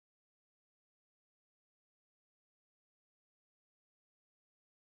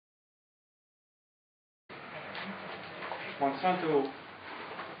Monsanto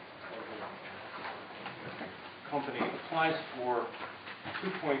company applies for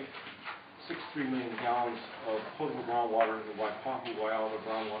 2.63 million gallons of potable groundwater in the Waipahu Waiala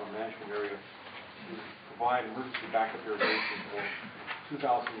groundwater management area to provide emergency backup irrigation for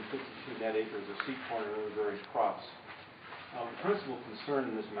 2,052 net acres of seed corn and other various crops. The principal concern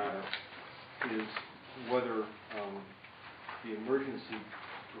in this matter is whether the emergency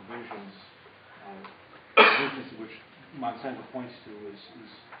provisions, emergency which Monsanto points to is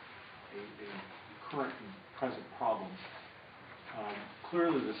a current and present problem.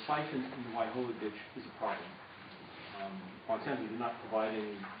 Clearly, the siphon in the Waihoa ditch is a problem. Monsanto did not provide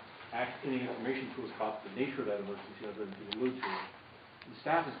any information to us about the nature of that emergency other than to allude to it. The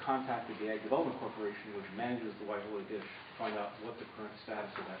staff has contacted the Ag Development Corporation, which manages the Waihoa ditch, to find out what the current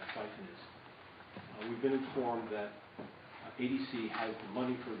status of that siphon is. We've been informed that ADC has the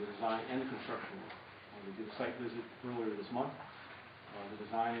money for the design and the construction work. We did a site visit earlier this month. The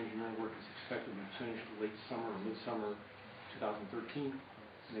design engineering work is expected to be finished late summer or midsummer 2013,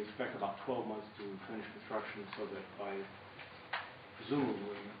 and they expect about 12 months to finish construction so that by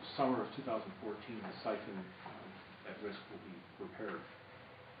presumably summer of 2014 the siphon at risk will be repaired.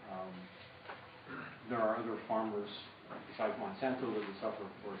 There are other farmers besides Monsanto that would suffer,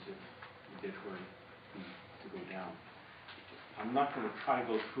 of course, if the ditch were to go down. I'm not going to try to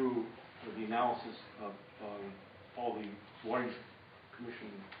go through the analysis of all the Water Use Commission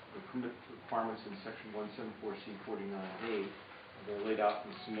permit requirements in Section 174C49A. They're laid out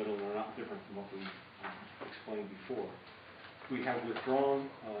in the submittal and they're not different from what we explained before. We have withdrawn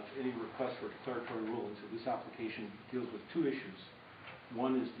any request for declaratory ruling, so this application deals with two issues.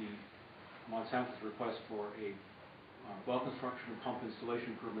 One is the Monsanto's request for a well construction and pump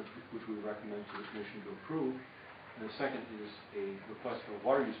installation permit, which we recommend to the Commission to approve. And the second is a request for a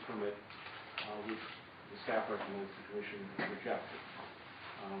water use permit, which the staff recommends the Commission reject.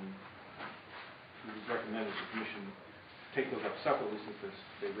 We would recommend that the Commission take those up separately since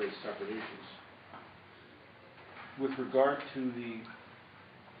they raise separate issues. With regard to the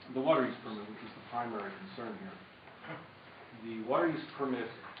water use permit, which is the primary concern here, the water use permit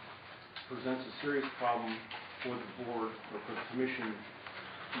presents a serious problem for the Board or for the Commission,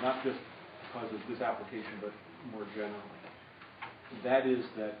 not just because of this application, but more generally. That is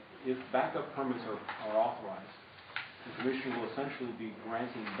that if backup permits are authorized, the Commission will essentially be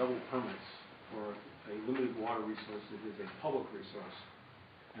granting double permits for a limited water resource that is a public resource,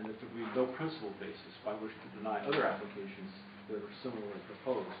 and that there will be no principal basis by which to deny other applications that are similarly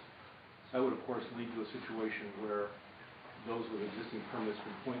proposed. That would, of course, lead to a situation where those with existing permits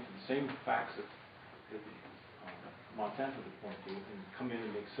can point to the same facts that Monsanto would point to and come in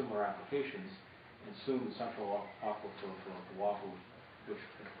and make similar applications, and soon the central aquifer for Oahu, which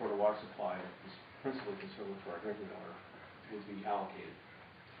the Port of Water Supply is principally concerned with for our drinking water, would be allocated.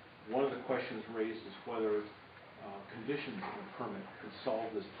 One of the questions raised is whether conditions of a permit could solve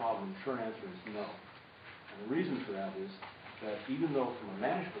this problem. The short answer is no. And the reason for that is that even though from a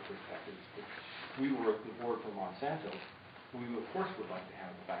management perspective, if we were the board for Monsanto, we of course would like to have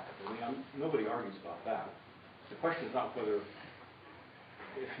a backup. I mean, nobody argues about that. The question is not whether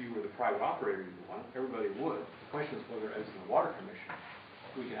if you were the private operator you would want, everybody would. The question is whether as the Water Commission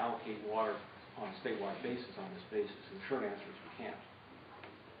we can allocate water on a statewide basis on this basis. And the short answer is we can't.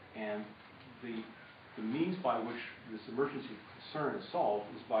 And the means by which this emergency concern is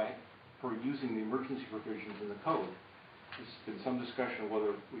solved is by using the emergency provisions in the code. There's been some discussion of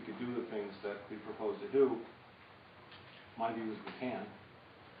whether we could do the things that we propose to do. My view is we can.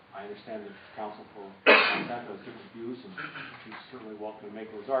 I understand that counsel for Monsanto has different views, and she's certainly welcome to make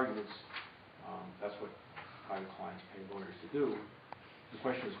those arguments. That's what private clients pay lawyers to do. The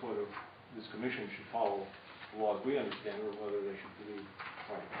question is whether this commission should follow the laws we understand, or whether they should believe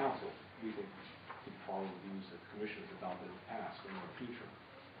private counsel. We think should follow the views that the commission has adopted in the past and in the future.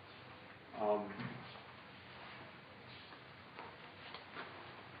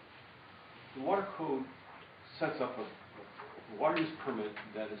 The water code sets up a water use permit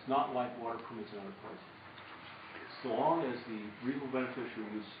that is not like water permits in other places. So long as the reasonable beneficial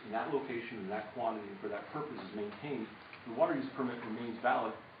use in that location and that quantity and for that purpose is maintained, the water use permit remains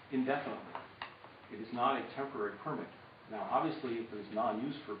valid indefinitely. It is not a temporary permit. Now, obviously, if there's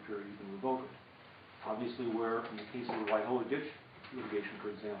non-use for a period, you can revoke it. Obviously, where in the case of the Waihoa ditch litigation,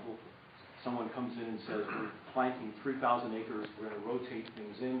 for example, someone comes in and says, we're planting 3,000 acres, we're going to rotate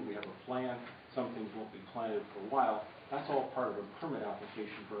things in, we have a plan, some things won't be planted for a while. That's all part of a permit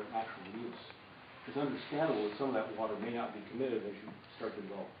application for actual use. It's understandable that some of that water may not be committed as you start to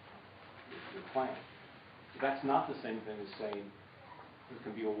develop your plan. But that's not the same thing as saying there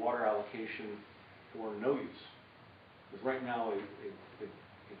can be a water allocation for no use. Because right now, a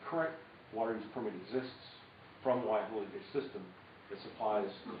current water use permit exists from the Haili system that supplies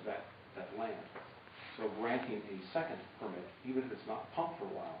that land. So granting a second permit, even if it's not pumped for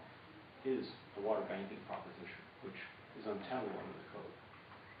a while, is a water banking proposition, which is untenable under the code.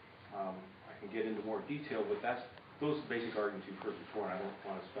 I can get into more detail, but those are the basic arguments you've heard before, and I don't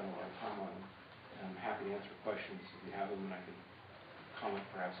want to spend a lot of time on them. And I'm happy to answer questions if you have them, and I can comment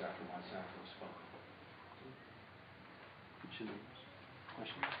perhaps after Monsanto has spoken. Questions?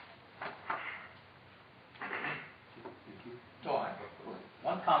 Thank you. So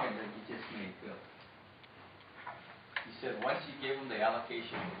one comment that you just made, Bill. You said once you give them the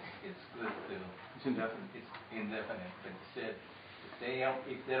allocation, it's good to. It's indefinite. It's indefinite. But you said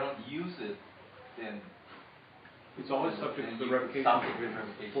if they don't use it, then it's always subject to the revocation provision.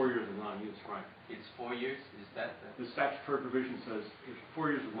 4 years of non-use, right? It's 4 years. Is that the statutory provision says if 4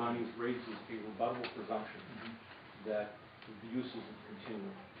 years of non-use raises a rebuttable presumption that the use is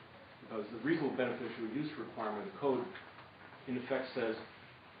continuing, because the reasonable beneficial use requirement of the code, in effect, says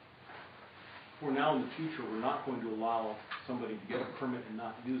for now in the future, we're not going to allow somebody to get a permit and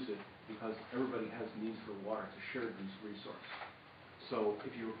not use it because everybody has needs for water. It's a shared resource. So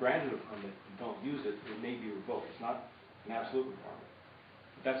if you were granted a permit and don't use it, it may be revoked. It's not an absolute requirement.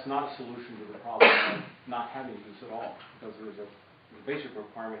 But that's not a solution to the problem of not having use at all, because there's a basic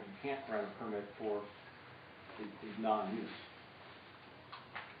requirement you can't grant a permit for the non-use.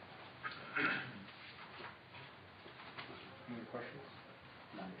 Any questions?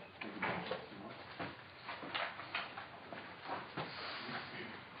 None. Thank you.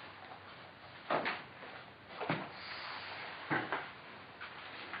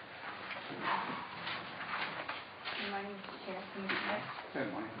 Good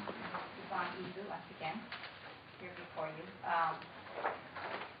morning. Yvonne once again, here before you.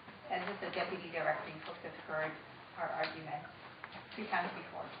 As the Deputy Director, you folks have heard our arguments 3 times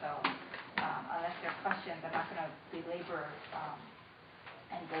before, so unless there are questions, I'm not going to belabor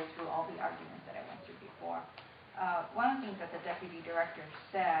and go through all the arguments that I went through before. One of the things that the Deputy Director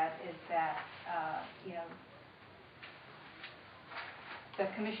said is that, the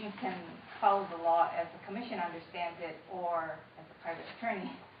Commission can follow the law as the Commission understands it, or as a private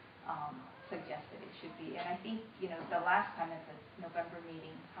attorney suggested it should be. And I think, the last time at the November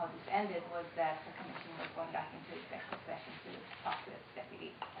meeting, how this ended was that the Commission was going back into executive session to talk to its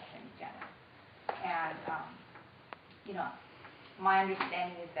Deputy Attorney General. And, my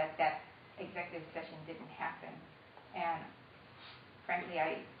understanding is that that executive session didn't happen. And frankly,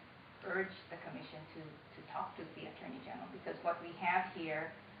 I urge the Commission to talk to the Attorney General, because what we have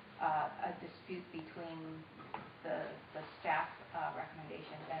here, a dispute between the staff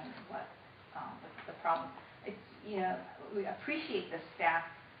recommendations and what the problem. It's, we appreciate the staff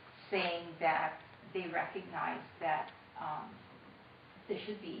saying that they recognize that there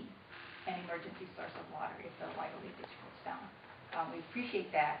should be an emergency source of water if the Haili ditch goes down. We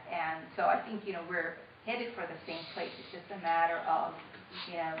appreciate that, and so I think we're headed for the same place. It's just a matter of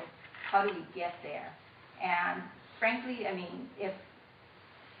how do we get there? And frankly, I mean, if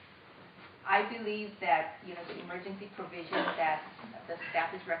I believe that the emergency provision that the staff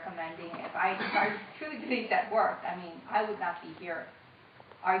is recommending, if I truly believe that worked, I mean, I would not be here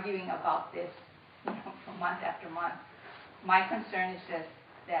arguing about this, for month after month. My concern is just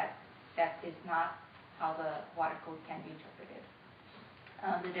that is not how the water code can be interpreted.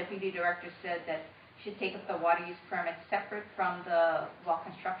 The Deputy Director said that should take up the water use permit separate from the well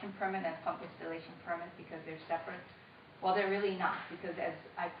construction permit and pump installation permit because they're separate. Well, they're really not, because as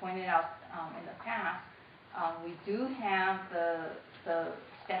I pointed out in the past, we do have the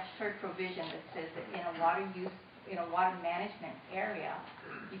statutory provision that says that in a water management area,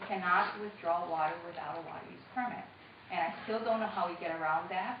 you cannot withdraw water without a water use permit. And I still don't know how we get around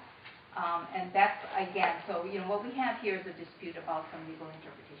that. And that's, again, so what we have here is a dispute about some legal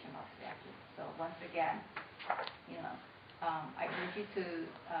interpretation of statute. So once again, I urge you to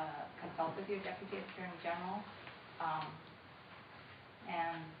consult with your Deputy Attorney General.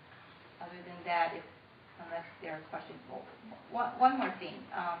 And other than that, unless there are questions, one more thing.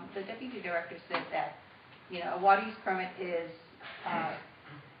 The Deputy Director said that a water use permit is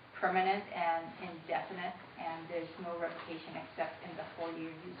permanent and indefinite, and there's no revocation except in the 4-year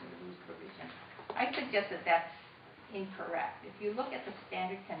use or lose provision. I suggest that that's incorrect. If you look at the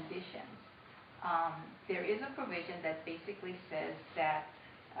standard conditions, there is a provision that basically says that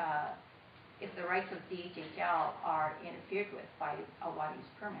if the rights of DHHL are interfered with by a water use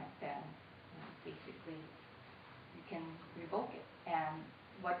permit, then basically you can revoke it. And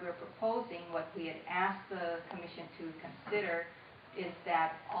what we're proposing, what we had asked the Commission to consider is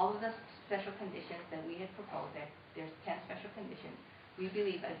that all of the special conditions that we had proposed, there's 10 special conditions, we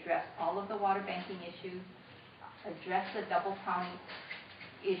believe address all of the water banking issues, address the double counting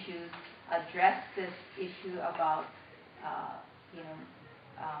issues, address this issue about,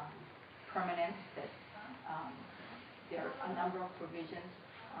 permanence, that there are a number of provisions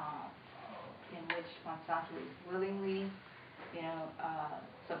in which Monsanto is willingly,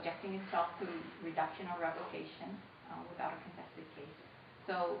 subjecting itself to reduction or revocation without a contested case.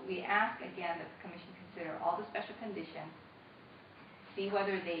 So we ask again that the Commission consider all the special conditions, see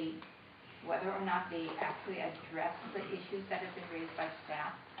whether or not they actually address the issues that have been raised by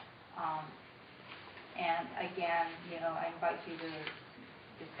staff. And again, I invite you to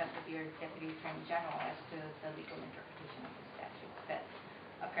discuss with your Deputy Attorney General as to the legal interpretation of the statute that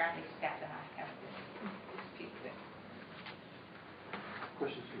apparently staff and I haven't been disputed with.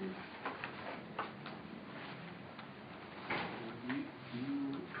 Questions for you?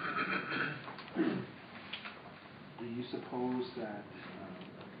 Do you suppose that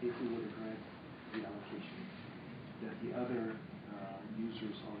if we were to grant the allocation, that the other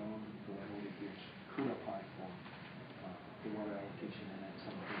users along the Haili Bridge could apply for the water allocation, and at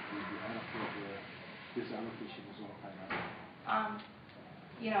some point we would be at a point where this allocation is all tied up?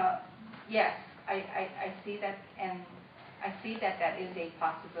 Yes, I see that, and I see that that is a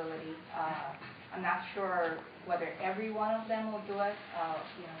possibility. I'm not sure whether every one of them will do it.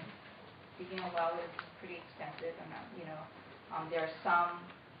 Digging a well is pretty expensive, and there are some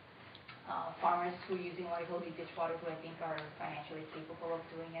farmers who are using Haili dishwater who I think are financially capable of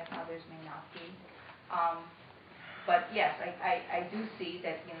doing it. Others may not be. But yes, I do see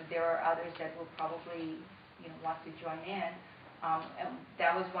that there are others that will probably want to join in. And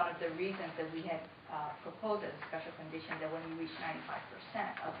that was one of the reasons that we had proposed as a special condition that when you reach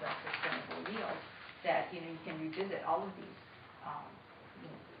 95% of the sustainable yield, that you can revisit all of these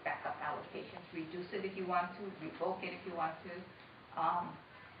backup allocations, reduce it if you want to, revoke it if you want to.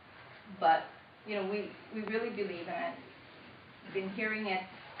 But we really believe, and I've been hearing it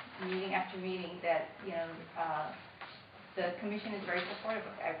meeting after meeting, that the Commission is very supportive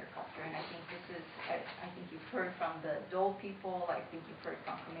of agriculture, and I think this is, I think you've heard from the Dole people, I think you've heard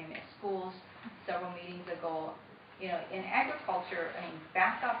from Kamehameha Schools several meetings ago. In agriculture,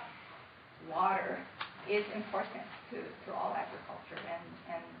 backup water is important to all agriculture, and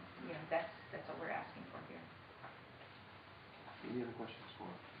that's what we're asking for here. Any other questions for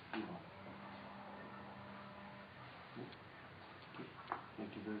Yvonne?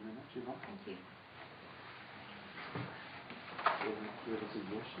 Thank you very much, Yvonne. Thank you. We have a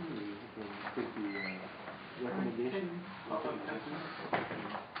suggestion. We can take the recommendation. Public testimony?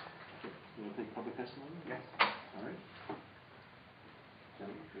 You want to take public testimony? Yes. All right.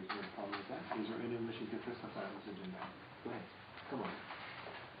 Gentlemen, there's no problem with that. Is there anyone wishing to testify on this agenda? Go ahead. Come on.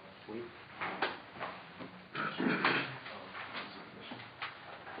 Wait.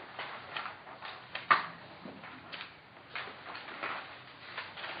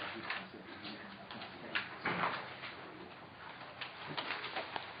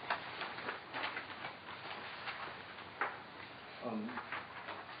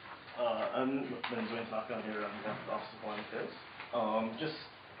 I'm Benjamin Tanaka. I'm here on behalf of the Office of Hawaiian Affairs. Just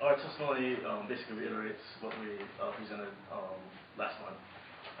our testimony basically reiterates what we presented last month.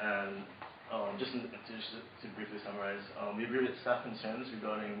 And just to briefly summarize, we agree with staff concerns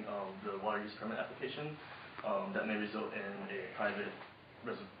regarding the water use permit application that may result in a private,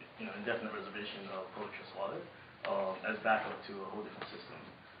 indefinite reservation of public trust water as backup to a whole different system.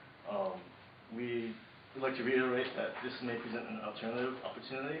 We would like to reiterate that this may present an alternative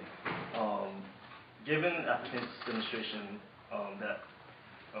opportunity. Given applicant's demonstration that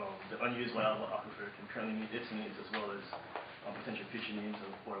the unused wild aquifer can currently meet its needs as well as potential future needs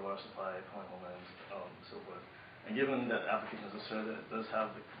of water supply, Hawaiian homelands, and so forth. And given that the applicant has asserted that it does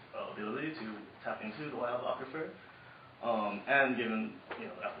have the ability to tap into the wild aquifer, and given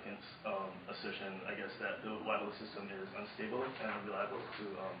the applicant's assertion, I guess, that the wild system is unstable and unreliable to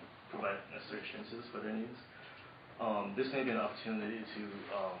provide necessary assurances for their needs, this may be an opportunity to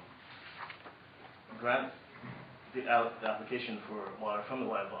grant the application for water from the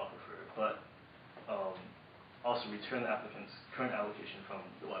wild aquifer, but also return the applicant's current allocation from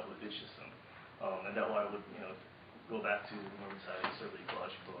the wild ditch system, and that water would go back to northern side and serve the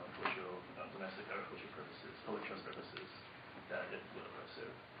ecological, agricultural, domestic agriculture purposes, public trust purposes that it would have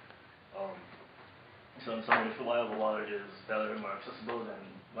served. So in summary, if the wild water is better and more accessible, then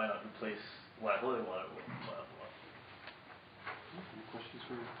why not replace Haili water with wild water? Any questions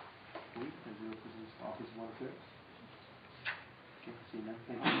for Lee as you represent the Office of Water Affairs? Okay, see none.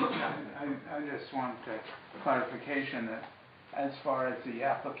 Thank you. I just want clarification that as far as the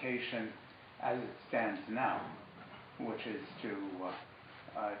application as it stands now, which is to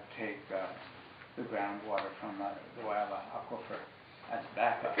take the groundwater from the Waiala aquifer as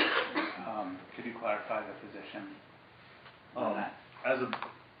backup, could you clarify the position on that? As a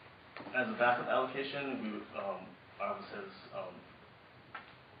backup allocation, we would, our office has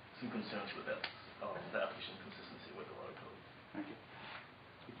some concerns with that, the application consistency with the water code. Thank you.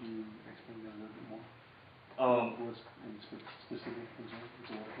 Could you explain that a little bit more? What's any specific concern with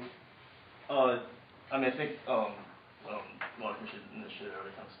the water code? I mean, I think Water Commission initially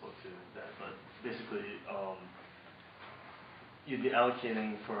already kind of spoke to that, but basically, you'd be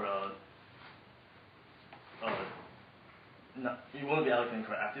allocating for you won't be allocating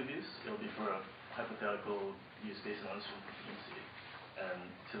for active use. It'll be for a hypothetical use based on uncertain contingency, and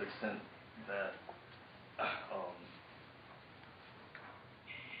to the extent that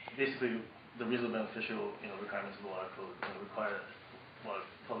basically the reasonable beneficial requirements of the water code require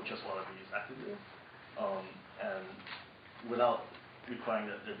public trust water to be used actively, and without requiring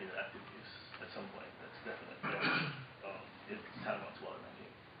that there be an active use at some point. That's definite. It's tantamount to water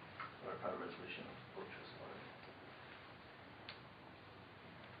banking or private reservation of public trust water.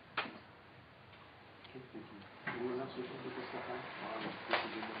 Okay, thank you. Anyone else wishing to take this up on this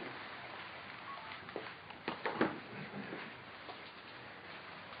agenda?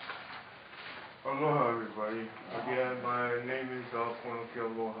 Aloha, everybody. Again, my name is Pono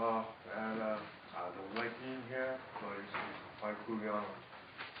Kealoha, and I don't like being here, but it's my kuleana.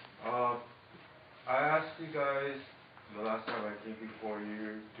 I asked you guys the last time I came before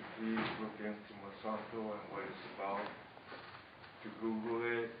you to please look into Monsanto and what it's about, to Google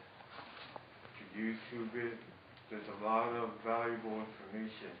it, to YouTube it. There's a lot of valuable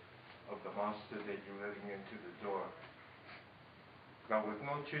information of the monster that you're letting into the door. Now, with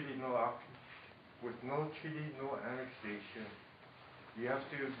no treaty, no annexation, you have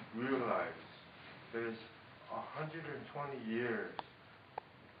to realize there's 120 years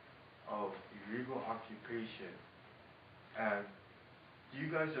of illegal occupation, and you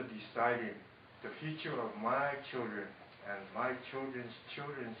guys are deciding the future of my children and my children's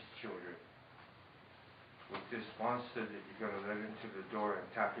children's children with this monster that you're going to let into the door and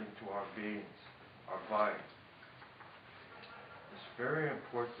tap into our beings, our bodies. It's very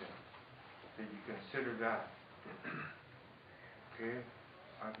important that you consider that. Okay?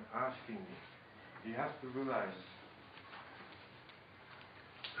 I'm asking you. You have to realize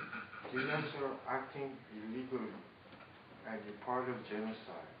you guys are acting illegally and you're part of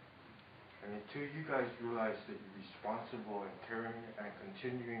genocide. And until you guys realize that you're responsible and carrying and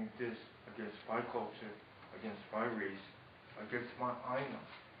continuing this against my culture, against my race, against my aina.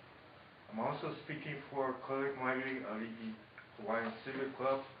 I'm also speaking for Kale Maili Alii Hawaiian Civic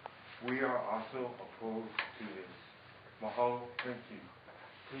Club. We are also opposed to this. Mahalo, thank you.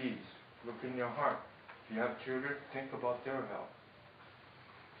 Please, look in your heart. If you have children, think about their health.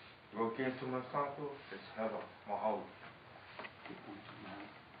 Look into Monsanto, it's heaven. Mahalo. Good point.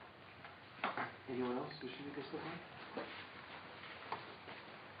 Anyone else wishing to go something?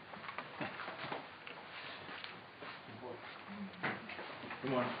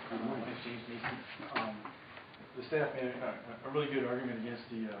 Good morning. Good morning. My name is James Macey. The staff made a really good argument against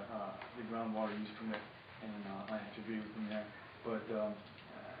the groundwater use permit, and I have to agree with them there. But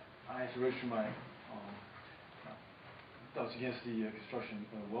I have to register my thoughts against the construction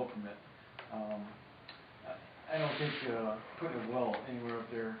well permit. I don't think putting a well anywhere up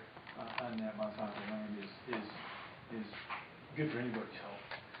there on that Monsanto land is good for anybody's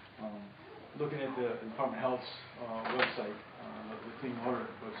health. Looking at the Department of Health's website, the Clean Water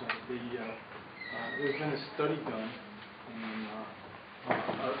website, there's been a study done in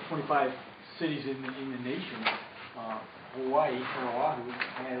 25 cities in the nation. Hawaii, or Oahu,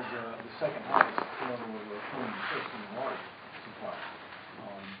 has the second highest level of chlorination in the water supply.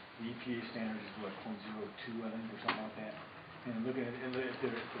 The EPA standard is what, 0.02, I think, or something like that. And looking at their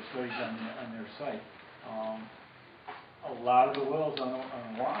studies on their site, a lot of the wells on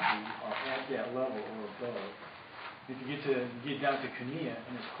Oahu are at that level or above. If you get down to Kania,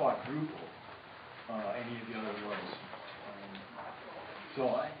 and it's quadruple any of the other wells. So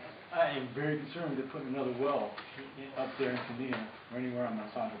I am very concerned that putting another well up there in Kania, or anywhere on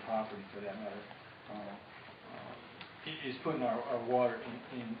Monsanto property for that matter, is putting our water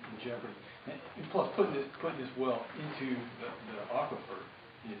in jeopardy. And plus, putting this well into the aquifer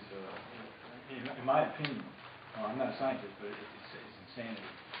is, in my opinion, I'm not a scientist, but it's insanity.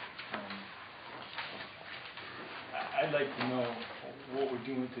 I'd like to know what we're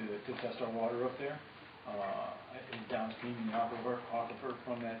doing to test our water up there, and downstream in the aquifer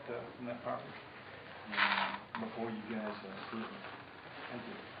from that property. before you guys approve it. Thank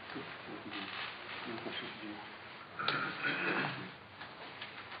you. Any questions, Jim? Are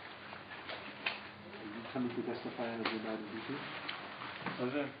you coming to testify on agenda item B2?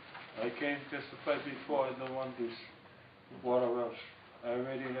 Listen, I came testify before. I don't want this water wells. I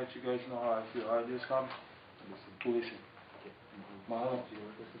already let you guys know how I feel. I just come to listen. Mahalo. Do you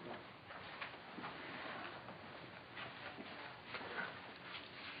want to testify?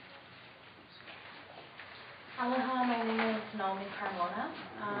 Aloha, my name is Nomi Carmona.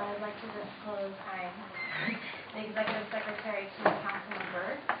 I'd like to disclose I'm the Executive Secretary to the Councilman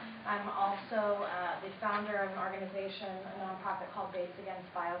Bird. I'm also the founder of an organization, a nonprofit called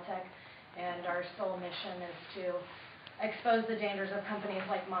Against Biotech, and our sole mission is to expose the dangers of companies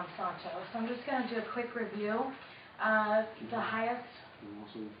like Monsanto. So I'm just going to do a quick review. The highest... And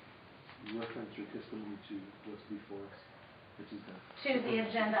also reference your testimony to what's before us. To the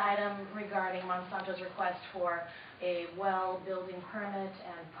agenda item regarding Monsanto's request for a well building permit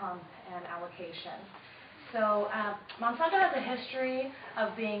and pump and allocation. So Monsanto has a history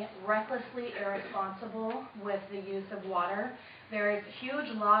of being recklessly irresponsible with the use of water. There's huge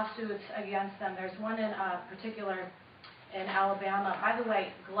lawsuits against them. There's one in particular in Alabama. By the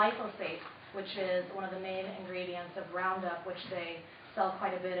way, glyphosate, which is one of the main ingredients of Roundup, which they sell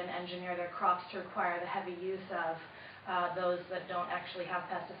quite a bit and engineer their crops to require the heavy use of, those that don't actually have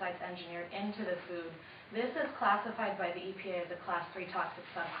pesticides engineered into the food. This is classified by the EPA as a Class 3 toxic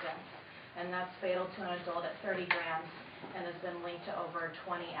substance, and that's fatal to an adult at 30 grams and has been linked to over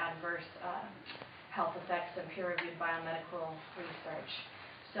 20 adverse health effects in peer-reviewed biomedical research.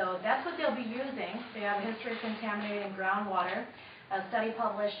 So that's what they'll be using. They have a history of contaminating groundwater. A study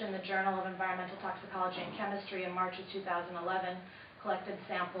published in the Journal of Environmental Toxicology and Chemistry in March of 2011 collected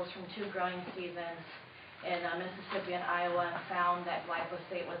samples from 2 growing seasons in Mississippi and Iowa and found that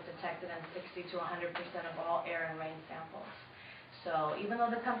glyphosate was detected in 60 to 100% of all air and rain samples. So even though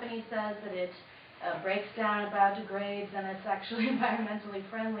the company says that it breaks down, it biodegrades, and it's actually environmentally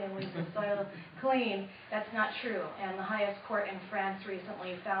friendly and leaves the soil clean, that's not true. And the highest court in France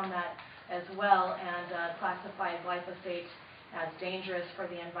recently found that as well and classified glyphosate as dangerous for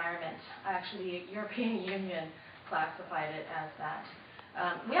the environment. Actually, the European Union classified it as that.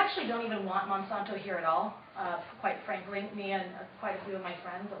 We actually don't even want Monsanto here at all, quite frankly. Me and quite a few of my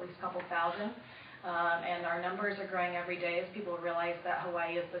friends, at least a couple thousand, and our numbers are growing every day as people realize that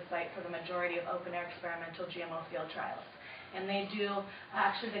Hawaii is the site for the majority of open-air experimental GMO field trials. And they do,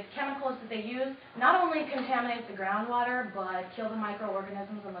 actually the chemicals that they use not only contaminate the groundwater, but kill the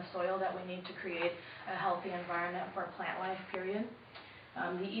microorganisms in the soil that we need to create a healthy environment for plant life, period.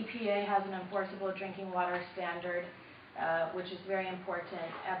 The EPA has an enforceable drinking water standard, which is very important.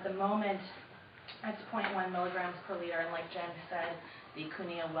 At the moment, it's 0.1 milligrams per liter, and like Jen said, the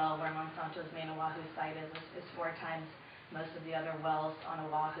Kunia well, where Monsanto's main Oahu site is 4 times most of the other wells on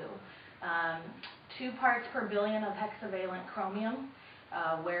Oahu. 2 parts per billion of hexavalent chromium,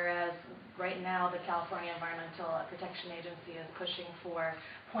 whereas right now the California Environmental Protection Agency is pushing for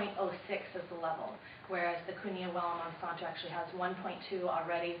 0.06 as the level, whereas the Kunia well in Monsanto actually has 1.2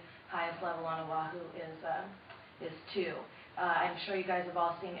 already. Highest level on Oahu is 2. I'm sure you guys have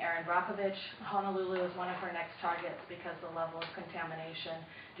all seen Erin Brockovich. Honolulu is one of her next targets because the level of contamination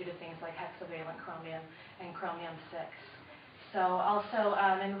due to things like hexavalent chromium and chromium-6. So also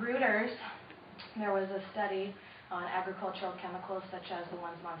in Reuters, there was a study on agricultural chemicals such as the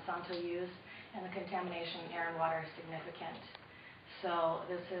ones Monsanto used, and the contamination in air and water is significant. So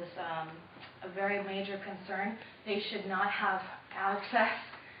this is a very major concern. They should not have access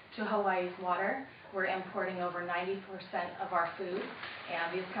to Hawaii's water. We're importing over 90% of our food,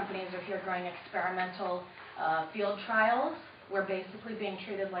 and these companies are here growing experimental field trials. We're basically being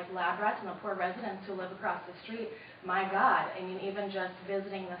treated like lab rats, and the poor residents who live across the street, my God, I mean, even just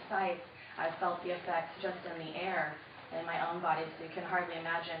visiting the sites, I felt the effects just in the air in my own body, so you can hardly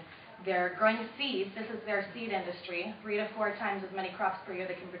imagine. They're growing seeds. This is their seed industry. 3 to 4 times as many crops per year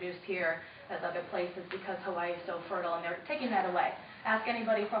they can produce here as other places because Hawaii is so fertile, and they're taking that away. Ask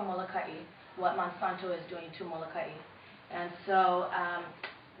anybody from Molokai what Monsanto is doing to Molokai. And so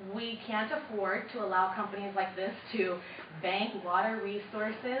we can't afford to allow companies like this to bank water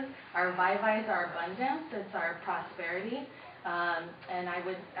resources. Our vaiva is our abundance, it's our prosperity, and I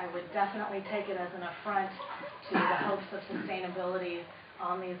would definitely take it as an affront to the hopes of sustainability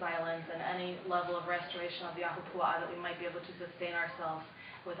on these islands and any level of restoration of the ahupua'a that we might be able to sustain ourselves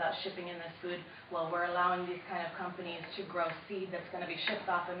without shipping in this food, while we're allowing these kind of companies to grow seed that's going to be shipped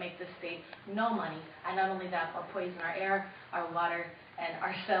off and make the state no money. And not only that, but poison our air, our water, and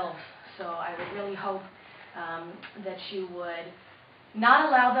ourselves. So I would really hope that you would not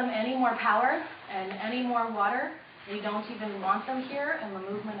allow them any more power and any more water. We don't even want them here, and the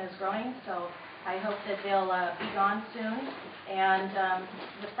movement is growing, so I hope that they'll be gone soon. And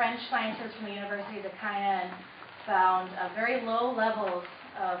the French scientists from the University of Cayenne found very low levels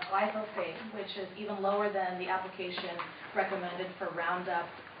of glyphosate, which is even lower than the application recommended for Roundup,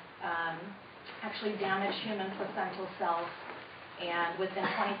 actually damaged human placental cells, and within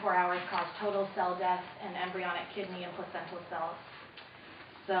 24 hours caused total cell death in embryonic kidney and placental cells.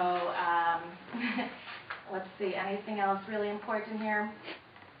 So let's see, anything else really important here?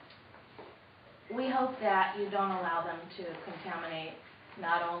 We hope that you don't allow them to contaminate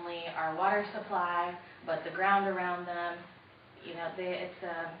not only our water supply, but the ground around them. You know,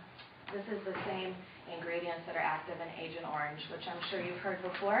 this is the same ingredients that are active in Agent Orange, which I'm sure you've heard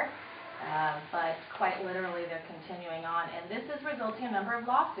before, but quite literally they're continuing on. And this is resulting in a number of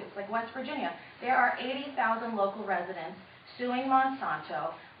lawsuits, like West Virginia. There are 80,000 local residents suing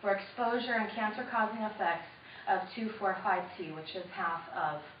Monsanto for exposure and cancer-causing effects of 2,4,5-T, which is half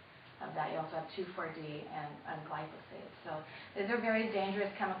of that. You also have 2,4-D and glyphosate. So these are very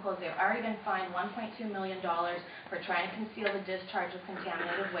dangerous chemicals. They've already been fined $1.2 million for trying to conceal the discharge of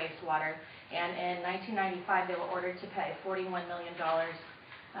contaminated wastewater. And in 1995, they were ordered to pay $41 million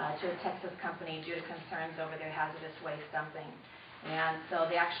to a Texas company due to concerns over their hazardous waste dumping. And so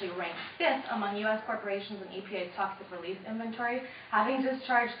they actually ranked 5th among U.S. corporations in EPA's toxic release inventory, having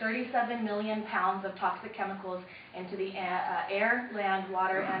discharged 37 million pounds of toxic chemicals into the air, land,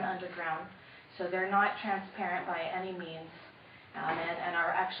 water, and underground. So they're not transparent by any means, and are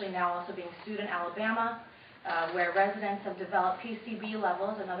actually now also being sued in Alabama, where residents have developed PCB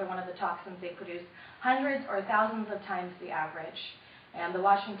levels, another one of the toxins they produce, hundreds or thousands of times the average. And the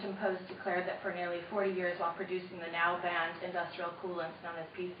Washington Post declared that for nearly 40 years while producing the now banned industrial coolants known as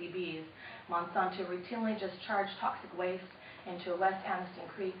PCBs, Monsanto routinely discharged toxic waste into West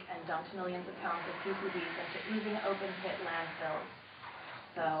Anniston Creek and dumped millions of pounds of PCBs into oozing open pit landfills.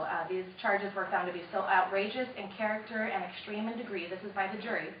 So these charges were found to be so outrageous in character and extreme in degree, this is by the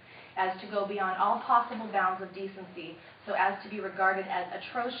jury, as to go beyond all possible bounds of decency, so as to be regarded as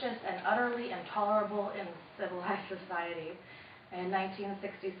atrocious and utterly intolerable in civilized society. In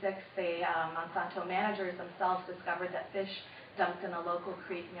 1966, the Monsanto managers themselves discovered that fish dumped in a local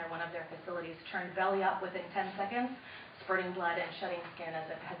creek near one of their facilities turned belly up within 10 seconds, spurting blood and shedding skin as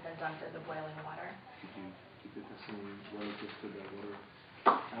if it had been dumped into boiling water. Did the testimony relative to the water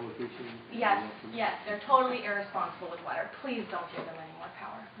allocation? Yes, yes, they're totally irresponsible with water. Please don't give them any more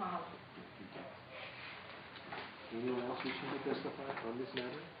power. Mahalo. Anyone else wishing to testify on this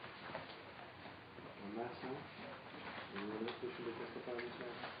matter? On that side? Anyone else wishing to testify on this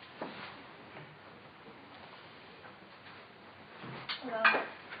matter? Hello.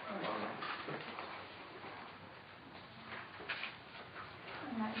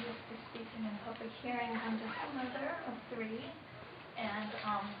 I'm not used to speaking in public hearings. I'm just a mother of 3, and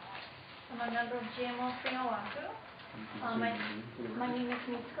I'm a member of GMO-free Oahu. My name is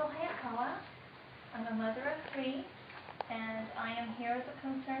Mitsuko Hayakawa. I'm a mother of 3. And I am here as a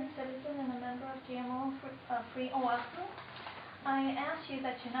concerned citizen and a member of GMO-free Oahu. I ask you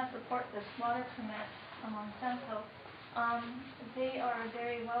that you not support this slaughter permit from Monsanto. They are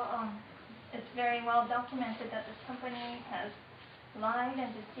very well, it's very well documented that this company has lied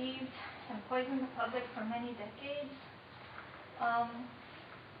and deceived and poisoned the public for many decades.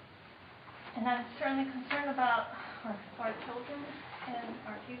 And I'm certainly concerned about our children and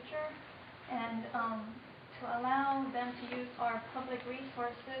our future. And to allow them to use our public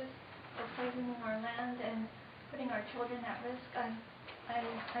resources for poisoning our land and putting our children at risk,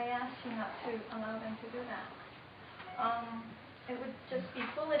 I ask you not to allow them to do that. It would just be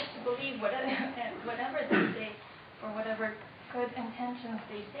foolish to believe whatever they say, or whatever good intentions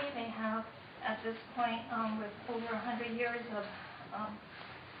they say they have at this point, with over 100 years of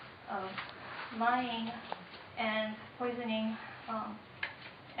lying and poisoning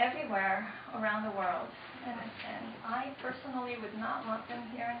everywhere around the world. And I personally would not want them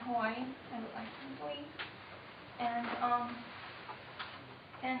here in Hawaii. I would like them to leave.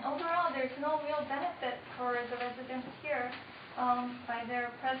 And overall, there's no real benefit for the residents here by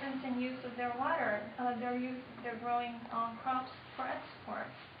their presence and use of their water. They're growing crops for export,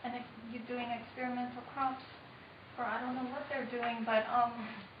 and you're doing experimental crops for I don't know what they're doing, but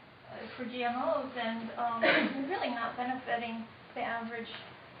for GMOs, and it's really not benefiting the average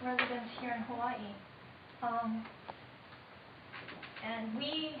residents here in Hawaii. And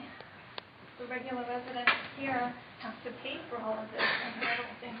we, the regular residents here, have to pay for all of this, and I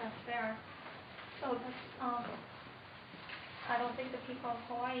don't think that's fair. So this, I don't think the people of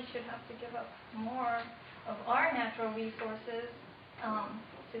Hawaii should have to give up more of our natural resources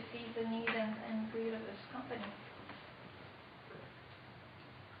to see the need and greed of this company.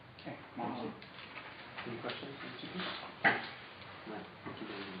 Okay, Any questions? No, thank you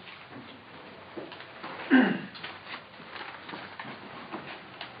very much.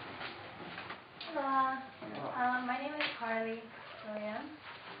 Hello, my name is Carly Williams,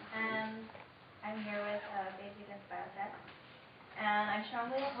 and I'm here with Biotech. And I'm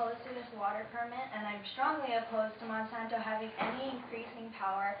strongly opposed to this water permit, and I'm strongly opposed to Monsanto having any increasing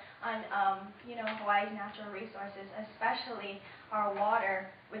power on, Hawaii's natural resources, especially our water,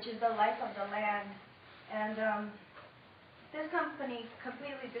 which is the life of the land. And this company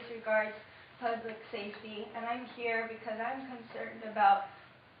completely disregards public safety, and I'm here because I'm concerned about,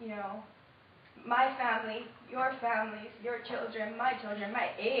 my family, your families, your children, my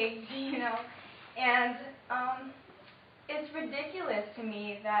eggs, and it's ridiculous to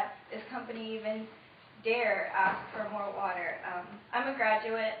me that this company even dare ask for more water. I'm a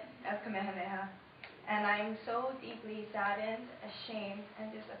graduate of Kamehameha, and I'm so deeply saddened, ashamed, and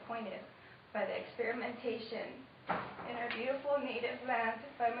disappointed by the experimentation in our beautiful native land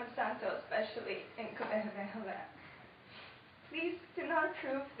by Monsanto, especially in Kamehameha land. Please do not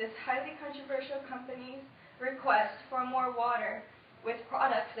approve this highly controversial company's request for more water with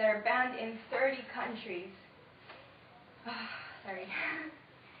products that are banned in 30 countries. Sorry.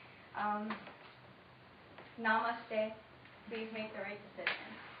 Namaste. Please make the right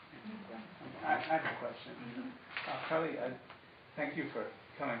decision. I have a question. Carly, thank you for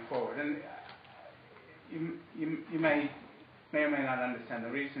coming forward. And you may or may not understand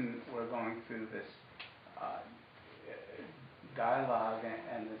the reason we're going through this dialogue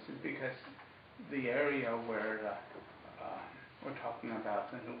and this is because the area where we're talking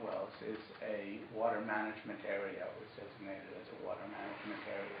about the new wells is a water management area. It was designated as a water management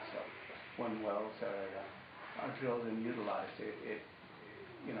area. So when wells are drilled and utilized, there's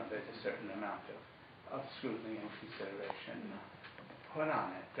a certain amount of scrutiny and consideration put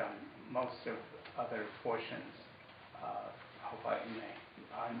on it. Most of other portions of Hawaii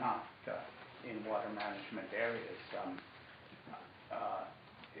are not in water management areas,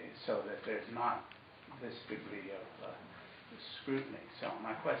 so that there's not this degree of scrutiny. So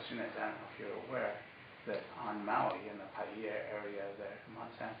my question is, I don't know if you're aware that on Maui, in the Paia area, there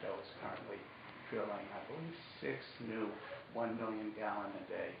Monsanto is currently drilling, I believe, 6 new 1 million gallon a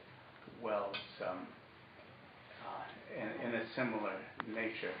day wells in a similar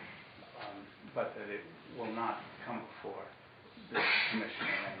nature, but that it will not come before the commission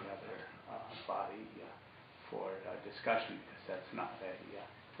or any other body for discussion, because that's not a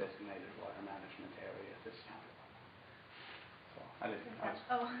designated water management area at this time. So I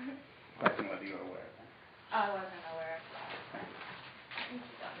was questioning whether you were aware of that. I wasn't aware of that. Thank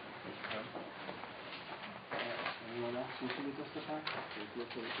you, Doctor. Anyone else wishing to testify? Please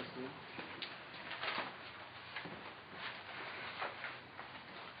look at this name.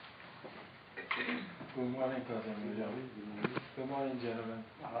 Good morning, Cousin William. Good morning, gentlemen.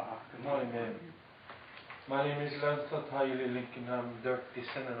 Good morning, ma'am. My name is Lancelot, Haili, Lincoln. I'm direct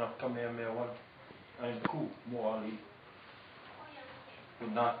descendant of Kamehameha I. I'm Ku Moali.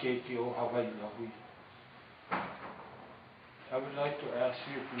 Kealoha, Hawaii, Hui. I would like to ask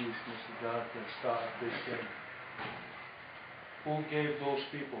you, please, Mr. Jonathan, start this thing. Who gave those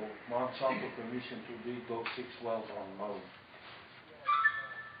people, Monsanto, permission to dig those 6 wells on Maui?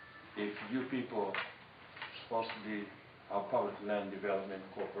 If you people supposedly are Public Land Development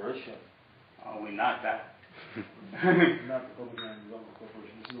Corporation. Are we not that? Not the Public Land Development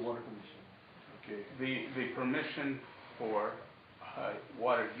Corporation. This is the Water Commission. Okay. The permission for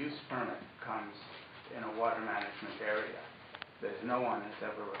water use permit comes in a water management area. There's no one has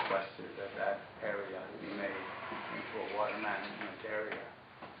ever requested that area be made into a water management area,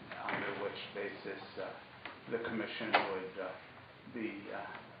 under which basis the commission would be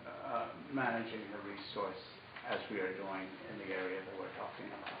managing the resource as we are doing in the area that we're talking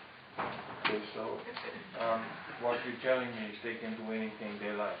about. Okay, so what you're telling me is they can do anything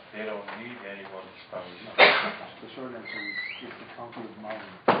they like. They don't need anyone's permission. The short answer is the county of Maui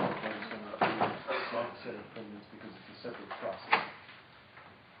that is going to approve that set of permits, because it's a separate process.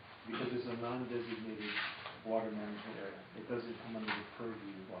 Because it's a non-designated water management area. It doesn't come under the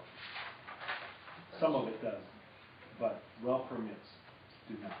purview of water. Some of it does, but well permits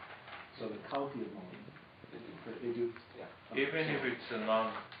do not. So the county of Maui, they do. Yeah. Even if it's a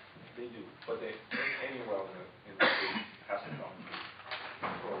They do, but any well in the state has to come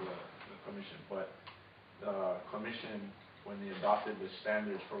before the commission. But the commission, when they adopted the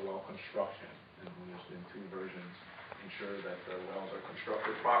standards for well construction, and there's been 2 versions, ensure that the wells are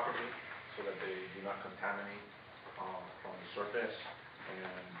constructed properly so that they do not contaminate from the surface,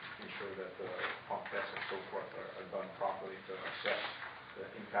 and ensure that the pump tests and so forth are done properly to assess the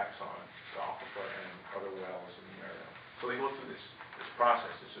impacts on the aquifer and other wells in the area. So they go through this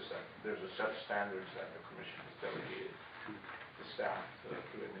process. It's just that there's a set of standards that the commission has delegated to staff to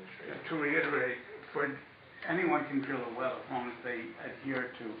administrate. To reiterate, anyone can drill a well as long as they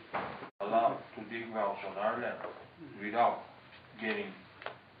adhere to. Allowed to dig wells on our land without getting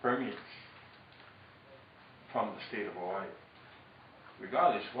permits from the state of Hawaii,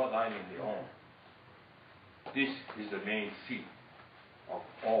 regardless what island they own. This is the main sea of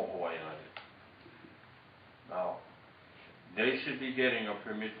all Hawaiian Islands. Now, they should be getting a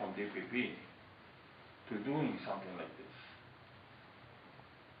permit from DPP to doing something like this.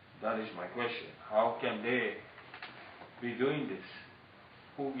 That is my question. How can they be doing this?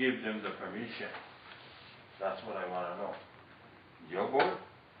 Who gave them the permission? That's what I want to know. Your board?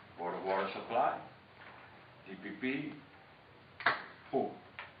 Board of Water Supply? DPP? Who?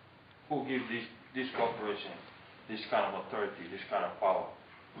 Who gives this corporation this kind of authority, this kind of power?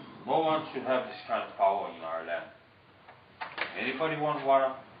 No one should have this kind of power in our land. Anybody want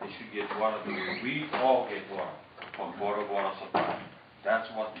water, they should get water the way we all get water from Board of Water Supply. That's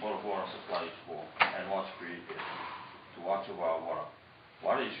what Board of Water Supply is for and what's created, to watch over our water.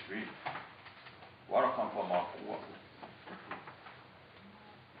 Water is free. Water comes from our water.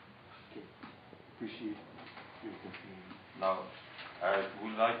 Okay. Appreciate your opinion. Now, I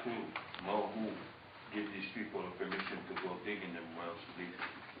would like to know who give these people the permission to go dig in them wells, please.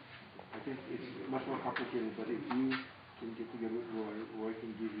 I think it's much more complicated, but if you can get together with Roy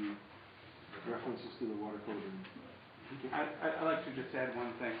can give you references to the water code. I'd like to just add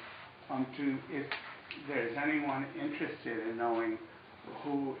one thing. If there's anyone interested in knowing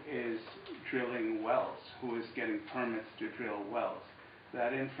who is drilling wells, who is getting permits to drill wells,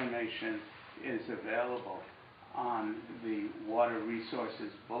 that information is available on the Water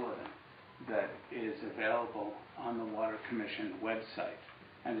Resources Bulletin that is available on the Water Commission website,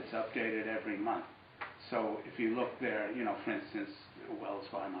 and it's updated every month. So if you look there, for instance, wells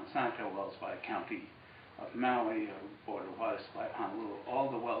by Monsanto, wells by County of Maui, Board of Water Supply, Honolulu,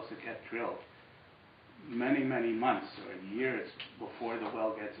 all the wells that get drilled, many, many months or years before the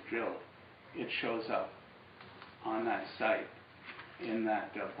well gets drilled, it shows up on that site in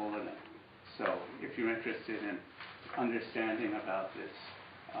that bulletin. So if you're interested in understanding about this,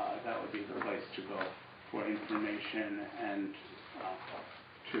 that would be the place to go for information and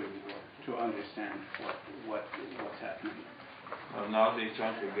to understand what's happening. Well, now they're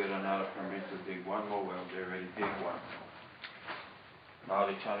trying to get another permit to dig one more well. They already dig one. Now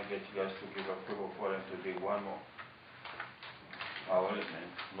they're trying to get you guys to give approval for them to dig one more. Wait, man.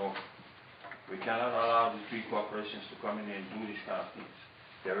 No. We cannot allow these big corporations to come in and do these kind of things.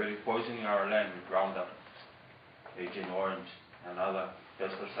 They're already poisoning our land with Roundup, Agent Orange, and other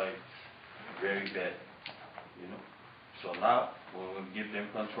pesticides. Very bad, So now, we will give them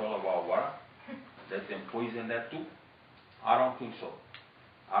control of our water, let them poison that too. I don't think so.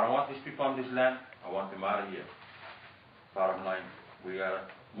 I don't want these people on this land. I want them out of here. Bottom line, we gotta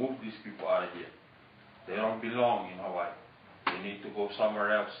move these people out of here. They don't belong in Hawaii. They need to go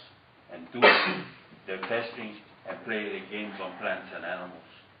somewhere else and do their testing and play the games on plants and animals.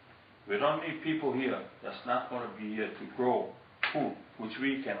 We don't need people here that's not going to be here to grow food, which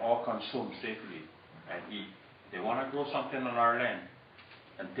we can all consume safely and eat. They want to grow something on our land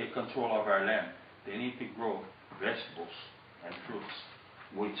and take control of our land. They need to grow vegetables and fruits,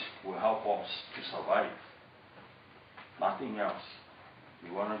 which will help us to survive. Nothing else.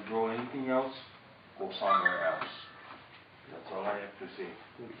 You want to grow anything else, go somewhere else. That's all I have to say.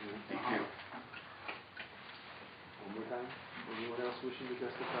 Thank you. One more time. Anyone else wishing to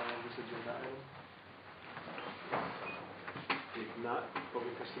testify on this agenda item? If not,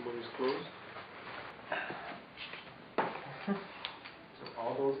 public testimony is closed. So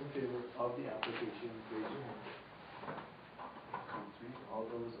all those in favor of the application, raise your hand. 1, 2, 3. All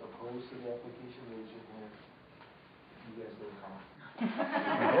those opposed to the application, raise your hand. You guys don't count.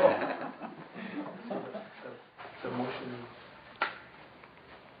 The motion,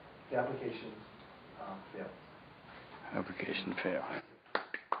 the application failed. Application fail.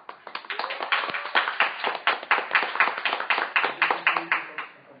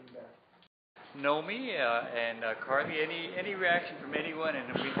 Nomi and Carly, any reaction from anyone?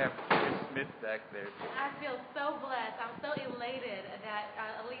 And we have Ms. Smith back there. I feel so blessed. I'm so elated that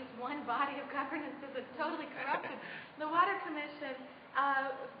at least one body of governance isn't totally corrupted. The Water Commission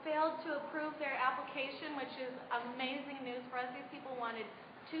failed to approve their application, which is amazing news for us. These people wanted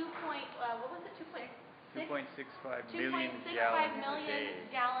 2.65 million gallons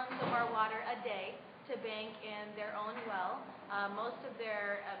gallons of our water a day. to bank in their own well. Most of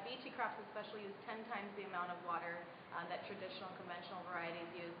their beachy crops especially use 10 times the amount of water that traditional conventional varieties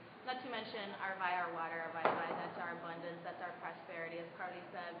use. Not to mention our water, our Vai, that's our abundance, that's our prosperity, as Carly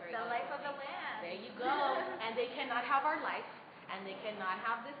said. Very The life of the land. There you go. And they cannot have our life, and they cannot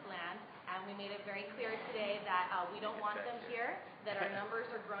have this land. And we made it very clear today that we don't want them here, that our numbers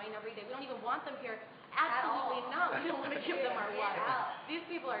are growing every day. We don't even want them here. Absolutely not. We don't want to give them our water. These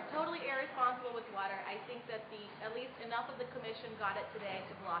people are totally irresponsible with water. I think that at least enough of the commission got it today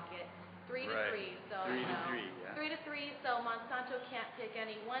to block it. 3 to 3. So 3 to 3, yeah. 3 to 3. So Monsanto can't pick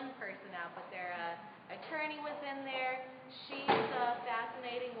any one person out, but their attorney was in there. She's a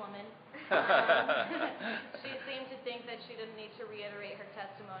fascinating woman. She seemed to think that she didn't need to reiterate her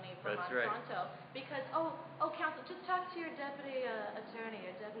testimony for Monsanto because counsel, just talk to your deputy attorney,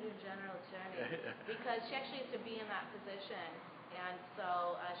 your deputy general attorney, because she actually used to be in that position, and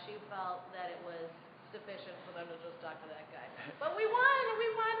so she felt that it was sufficient for them to just talk to that guy. But we won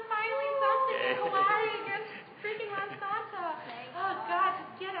finally something in Hawaii against freaking Monsanto. Oh God,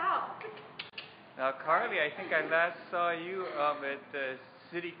 just get out. Now, Carly, I think I last saw you at the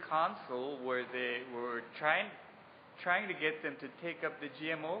city council where they were trying to get them to take up the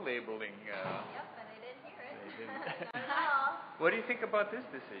GMO labeling. Yep, and I didn't hear it. Not at all. What do you think about this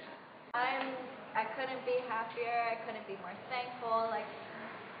decision? I couldn't be happier. I couldn't be more thankful. Like,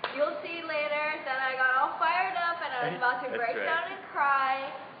 you'll see later that I got all fired up and I was about to break down and cry.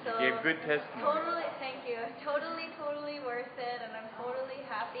 So you gave good testimony. Totally, thank you. Totally worth it, and I'm totally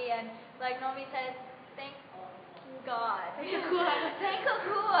happy. And like Nomi said, thank God. Thank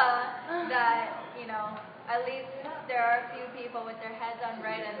Kakua that, at least there are a few people with their heads on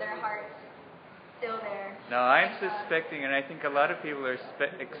right and their hearts still there. Now, I'm suspecting, and I think a lot of people are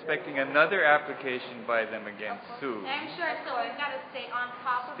expecting another application by them against Sue. I'm sure, so we've got to stay on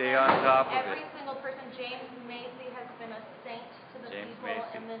top of it. Stay on top of Every it. single person. James Macey has been a saint to the James people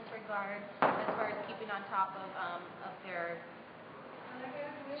Macey. in this regard, as far as keeping on top of their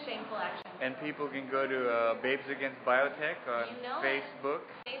shameful actions. And people can go to Babes Against Biotech on Facebook.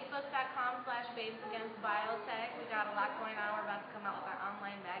 Facebook.com/BabesAgainstBiotech. We got a lot going on. We're about to come out with our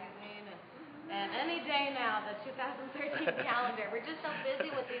online magazine, and any day now, the 2013 calendar. We're just so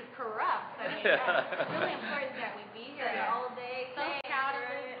busy with these corrupts. I mean, it's really important that we be here all day. So proud of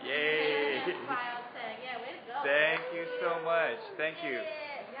it. Yay! Biotech. Yeah, way to go. Thank you so much. Thank you.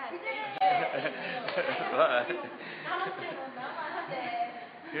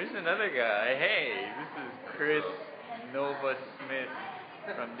 Here's another guy. Hey, this is Chris Nova Smith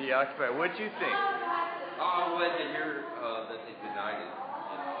from Deoccupy. What'd you think? I'm glad to hear that they denied it.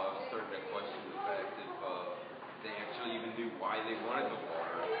 I was starting to question the fact if they actually even knew why they wanted the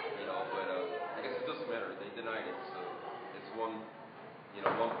water. But I guess it doesn't matter. They denied it, so it's one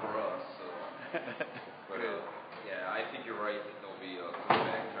for us. So, but yeah, I think you're right that they'll be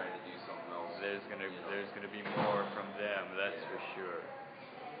coming back trying to do something else. There's gonna be more from them. That's for sure.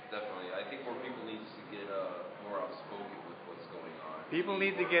 Definitely. I think more people need to get more outspoken with what's going on. People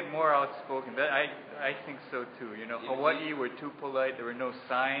need to get more outspoken. I think so too. Hawaii, we're too polite. There were no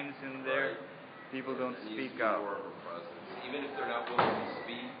signs in there. Right. People don't speak out. out. Even if they're not willing to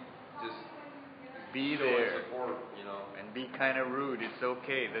speak, just be show there. Support, And be kind of rude. It's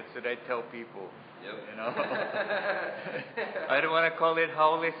okay. That's what I tell people. Yep. I don't want to call it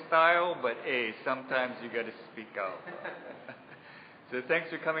Haole style, but hey, sometimes you got to speak out. So thanks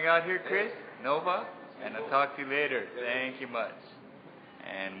for coming out here, Chris, Nova, and I'll talk to you later. Thank you much.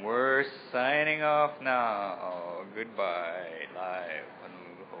 And we're signing off now. Goodbye.